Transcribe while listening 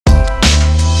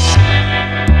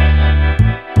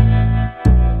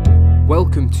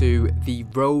to the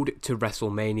Road to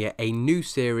WrestleMania, a new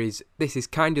series. This is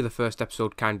kind of the first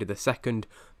episode, kind of the second.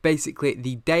 Basically,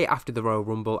 the day after the Royal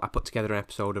Rumble, I put together an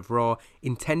episode of Raw,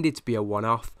 intended to be a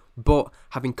one-off, but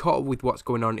having caught up with what's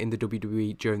going on in the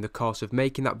WWE during the course of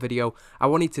making that video, I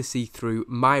wanted to see through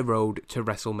my road to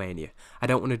WrestleMania. I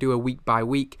don't want to do a week by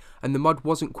week, and the mod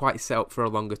wasn't quite set up for a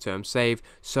longer term save,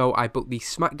 so I booked the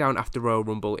Smackdown after Royal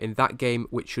Rumble in that game,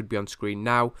 which should be on screen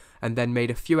now, and then made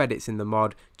a few edits in the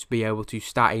mod to be able to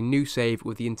start a new save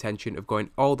with the intention of going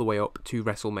all the way up to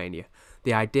WrestleMania.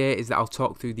 The idea is that I'll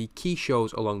talk through the key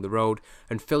shows along the road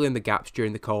and fill in the gaps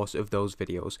during the course of those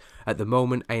videos. At the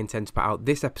moment, I intend to put out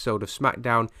this episode of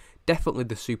Smackdown, definitely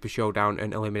the Super Showdown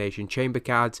and Elimination Chamber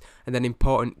cards, and then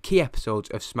important key episodes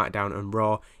of Smackdown and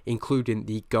Raw, including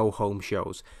the Go Home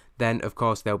shows. Then, of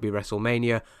course, there'll be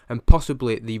WrestleMania, and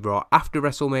possibly the Raw after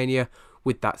WrestleMania.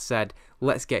 With that said,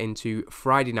 let's get into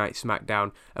Friday Night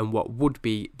Smackdown and what would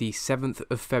be the 7th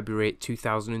of February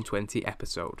 2020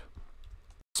 episode.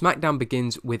 Smackdown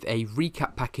begins with a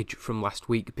recap package from last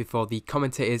week before the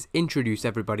commentators introduce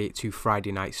everybody to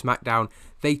Friday Night Smackdown.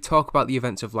 They talk about the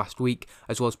events of last week,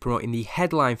 as well as promoting the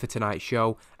headline for tonight's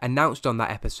show, announced on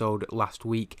that episode last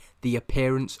week, the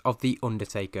appearance of The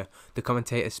Undertaker. The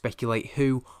commentators speculate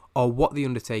who or what The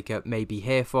Undertaker may be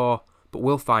here for, but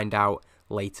we'll find out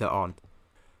later on.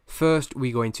 First,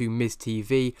 we go into Miz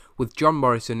TV, with John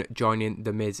Morrison joining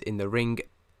The Miz in the ring.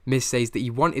 Miz says that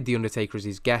he wanted The Undertaker as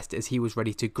his guest as he was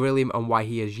ready to grill him on why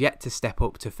he has yet to step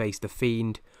up to face The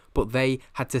Fiend, but they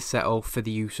had to settle for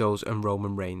the Usos and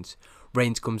Roman Reigns.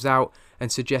 Reigns comes out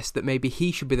and suggests that maybe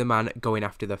he should be the man going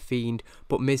after The Fiend,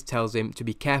 but Miz tells him to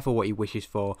be careful what he wishes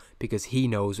for because he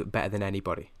knows better than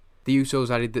anybody. The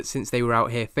Usos added that since they were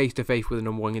out here face to face with the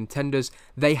number one contenders,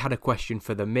 they had a question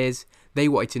for The Miz. They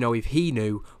wanted to know if he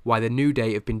knew why the New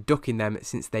Day have been ducking them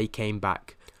since they came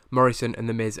back. Morrison and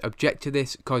The Miz object to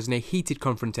this, causing a heated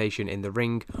confrontation in the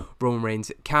ring. Roman Reigns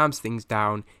calms things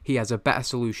down. He has a better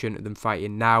solution than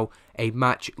fighting now. A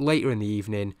match later in the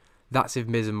evening. That's if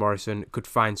Miz and Morrison could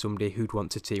find somebody who'd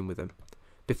want to team with them.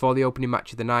 Before the opening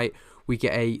match of the night, we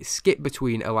get a skit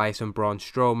between Elias and Braun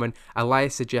Strowman.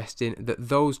 Elias suggesting that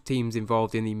those teams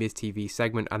involved in the Miz TV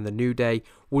segment and the New Day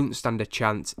wouldn't stand a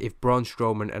chance if Braun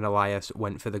Strowman and Elias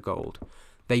went for the gold.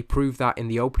 They proved that in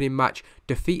the opening match,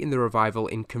 defeating the Revival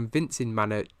in convincing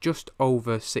manner just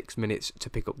over 6 minutes to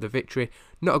pick up the victory.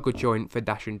 Not a good showing for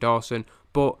Dash and Dawson,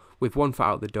 but with one foot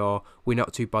out the door, we're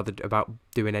not too bothered about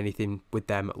doing anything with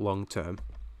them long term.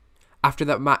 After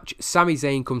that match, Sami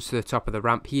Zayn comes to the top of the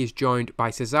ramp. He is joined by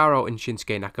Cesaro and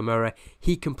Shinsuke Nakamura.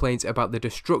 He complains about the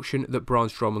destruction that Braun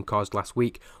Strowman caused last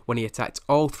week when he attacked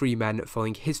all three men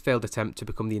following his failed attempt to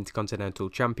become the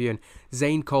Intercontinental Champion.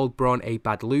 Zayn called Braun a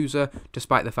bad loser,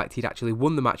 despite the fact he'd actually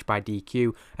won the match by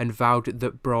DQ, and vowed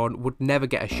that Braun would never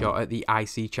get a shot at the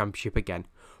IC Championship again.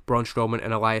 Braun Strowman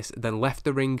and Elias then left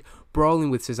the ring,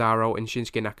 brawling with Cesaro and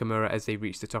Shinsuke Nakamura as they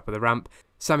reached the top of the ramp.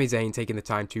 Sami Zayn taking the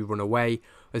time to run away.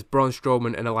 As Braun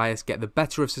Strowman and Elias get the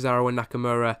better of Cesaro and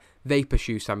Nakamura, they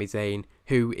pursue Sami Zayn,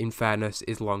 who, in fairness,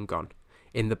 is long gone.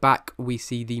 In the back, we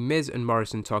see The Miz and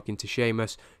Morrison talking to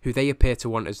Sheamus, who they appear to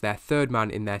want as their third man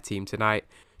in their team tonight.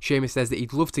 Sheamus says that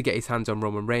he'd love to get his hands on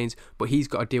Roman Reigns, but he's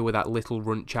got to deal with that little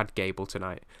runt Chad Gable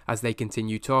tonight. As they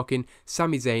continue talking,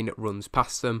 Sami Zayn runs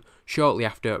past them. Shortly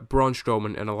after, Braun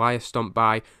Strowman and Elias stomp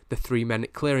by, the three men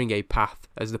clearing a path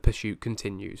as the pursuit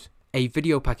continues. A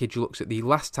video package looks at the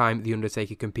last time The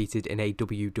Undertaker competed in a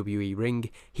WWE ring.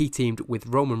 He teamed with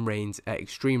Roman Reigns at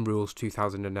Extreme Rules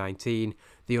 2019.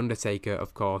 The Undertaker,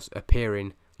 of course,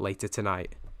 appearing later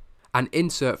tonight. An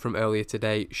insert from earlier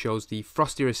today shows the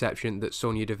frosty reception that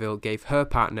Sonya Deville gave her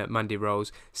partner Mandy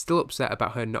Rose, still upset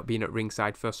about her not being at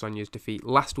ringside for Sonya's defeat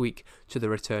last week to the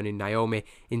returning Naomi.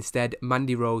 Instead,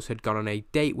 Mandy Rose had gone on a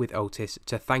date with Otis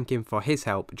to thank him for his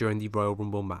help during the Royal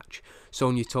Rumble match.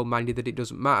 Sonya told Mandy that it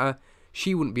doesn't matter,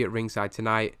 she wouldn't be at ringside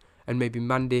tonight, and maybe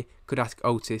Mandy could ask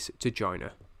Otis to join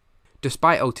her.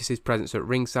 Despite Otis's presence at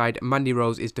ringside, Mandy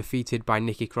Rose is defeated by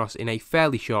Nikki Cross in a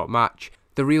fairly short match.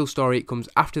 The real story comes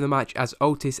after the match as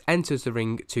Otis enters the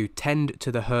ring to tend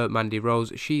to the hurt Mandy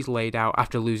Rose she's laid out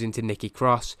after losing to Nikki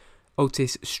Cross.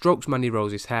 Otis strokes Mandy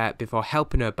Rose's hair before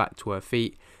helping her back to her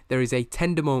feet. There is a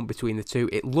tender moment between the two.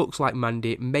 It looks like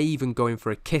Mandy may even go in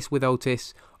for a kiss with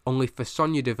Otis, only for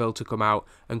Sonya Deville to come out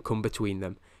and come between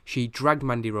them. She dragged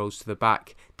Mandy Rose to the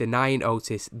back, denying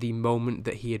Otis the moment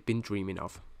that he had been dreaming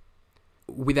of.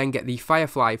 We then get the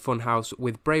Firefly Funhouse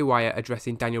with Bray Wyatt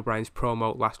addressing Daniel Bryan's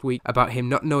promo last week about him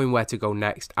not knowing where to go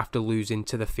next after losing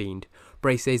to The Fiend.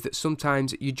 Bray says that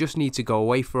sometimes you just need to go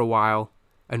away for a while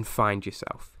and find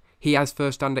yourself. He has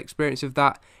first-hand experience of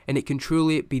that, and it can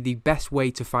truly be the best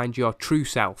way to find your true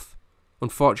self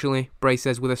Unfortunately, Bray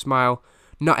says with a smile,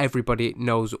 not everybody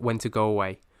knows when to go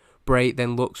away. Bray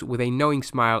then looks with a knowing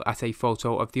smile at a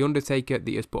photo of The Undertaker that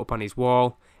he has put up on his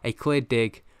wall, a clear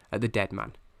dig at the dead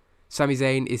man. Sami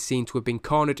Zayn is seen to have been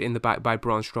cornered in the back by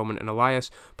Braun Strowman and Elias,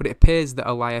 but it appears that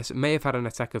Elias may have had an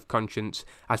attack of conscience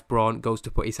as Braun goes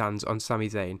to put his hands on Sami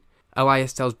Zayn.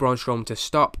 Elias tells Braun Strowman to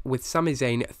stop, with Sami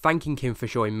Zayn thanking him for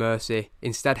showing mercy.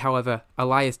 Instead, however,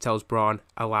 Elias tells Braun,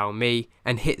 "Allow me,"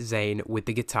 and hits Zayn with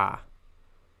the guitar.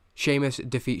 Sheamus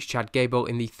defeats Chad Gable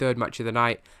in the third match of the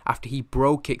night after he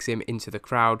bro kicks him into the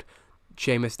crowd.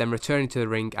 Sheamus then returning to the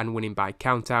ring and winning by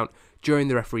countout. During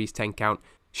the referee's 10 count,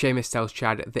 Sheamus tells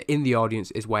Chad that in the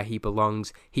audience is where he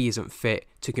belongs. He isn't fit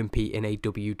to compete in a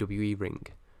WWE ring.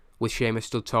 With Sheamus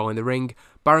stood tall in the ring,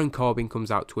 Baron Corbin comes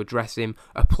out to address him,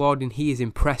 applauding he is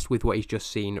impressed with what he's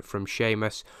just seen from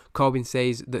Sheamus. Corbin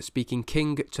says that speaking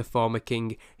king to former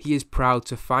king, he is proud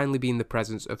to finally be in the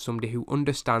presence of somebody who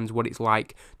understands what it's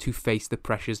like to face the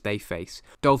pressures they face.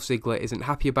 Dolph Ziggler isn't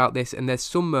happy about this, and there's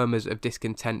some murmurs of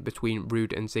discontent between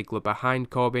Rude and Ziggler behind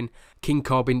Corbin. King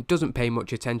Corbin doesn't pay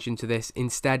much attention to this,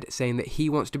 instead saying that he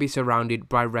wants to be surrounded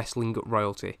by wrestling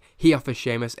royalty. He offers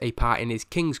Sheamus a part in his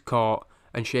king's court,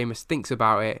 and Sheamus thinks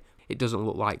about it. It doesn't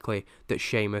look likely that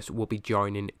Sheamus will be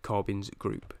joining Corbin's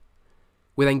group.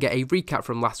 We then get a recap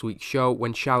from last week's show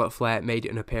when Charlotte Flair made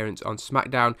an appearance on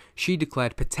Smackdown. She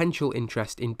declared potential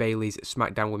interest in Bayley's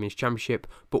Smackdown Women's Championship,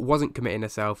 but wasn't committing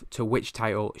herself to which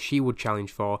title she would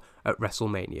challenge for at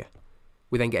WrestleMania.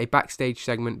 We then get a backstage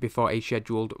segment before a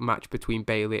scheduled match between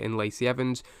Bayley and Lacey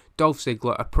Evans. Dolph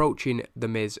Ziggler approaching The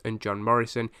Miz and John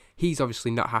Morrison. He's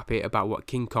obviously not happy about what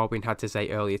King Corbin had to say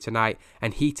earlier tonight,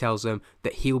 and he tells them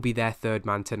that he'll be their third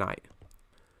man tonight.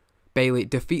 Bayley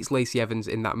defeats Lacey Evans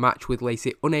in that match, with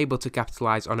Lacey unable to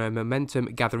capitalise on her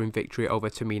momentum-gathering victory over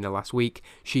Tamina last week.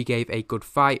 She gave a good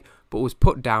fight, but was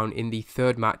put down in the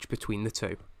third match between the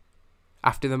two.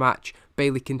 After the match,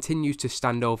 Bayley continues to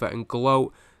stand over and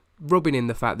gloat, rubbing in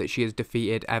the fact that she has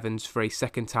defeated Evans for a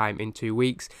second time in 2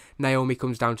 weeks. Naomi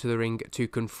comes down to the ring to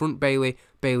confront Bayley,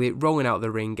 Bayley rolling out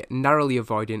the ring, narrowly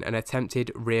avoiding an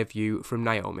attempted rear view from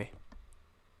Naomi.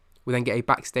 We then get a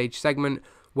backstage segment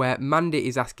where Mandy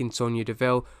is asking Sonya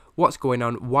Deville what's going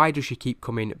on, why does she keep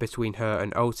coming between her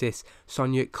and Otis.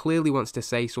 Sonya clearly wants to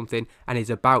say something and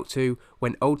is about to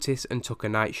when Otis and Tucker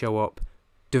Knight show up.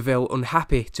 Deville,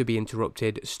 unhappy to be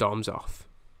interrupted, storms off.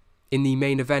 In the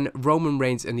main event, Roman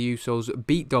Reigns and the Usos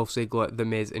beat Dolph Ziggler, The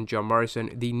Miz and John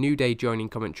Morrison, the New Day joining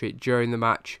commentary during the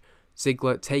match.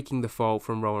 Ziggler taking the fall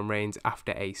from Roman Reigns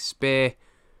after a spear.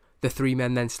 The three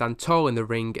men then stand tall in the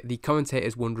ring, the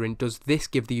commentators wondering, does this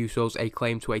give the Usos a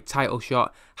claim to a title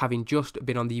shot, having just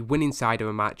been on the winning side of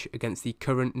a match against the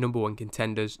current #1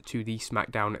 contenders to the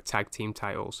SmackDown Tag Team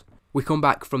titles. We come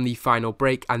back from the final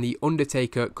break and The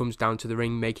Undertaker comes down to the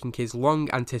ring making his long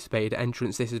anticipated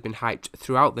entrance. This has been hyped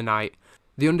throughout the night.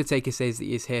 The Undertaker says that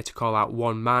he is here to call out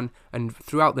one man, and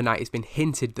throughout the night it's been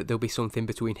hinted that there'll be something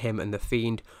between him and The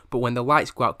Fiend, but when the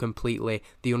lights go out completely,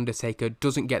 The Undertaker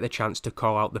doesn't get the chance to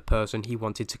call out the person he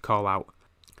wanted to call out.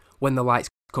 When the lights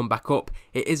come back up,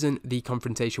 it isn't the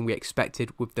confrontation we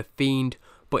expected with The Fiend,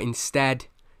 but instead,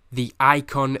 the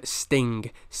icon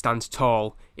Sting stands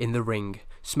tall in the ring.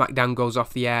 Smackdown goes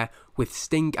off the air with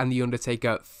Sting and The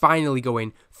Undertaker finally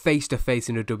going face to face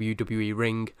in a WWE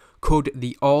ring. Could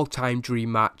the all-time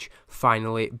dream match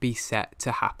finally be set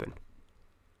to happen?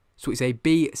 So it's a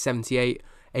B78,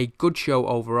 a good show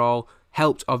overall,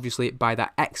 helped obviously by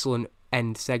that excellent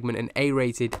end segment, an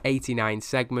A-rated 89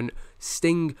 segment.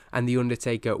 Sting and The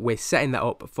Undertaker, we're setting that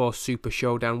up for Super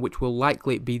Showdown, which will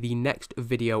likely be the next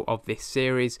video of this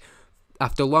series.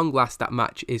 After long last, that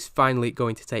match is finally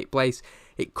going to take place.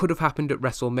 It could have happened at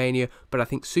WrestleMania, but I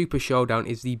think Super Showdown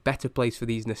is the better place for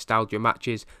these nostalgia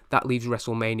matches. That leaves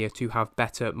WrestleMania to have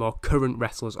better, more current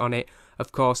wrestlers on it.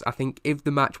 Of course, I think if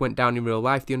the match went down in real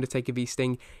life, The Undertaker v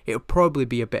Sting, it would probably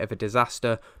be a bit of a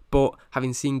disaster, but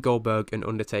having seen Goldberg and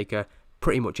Undertaker,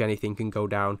 pretty much anything can go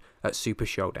down at Super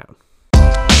Showdown.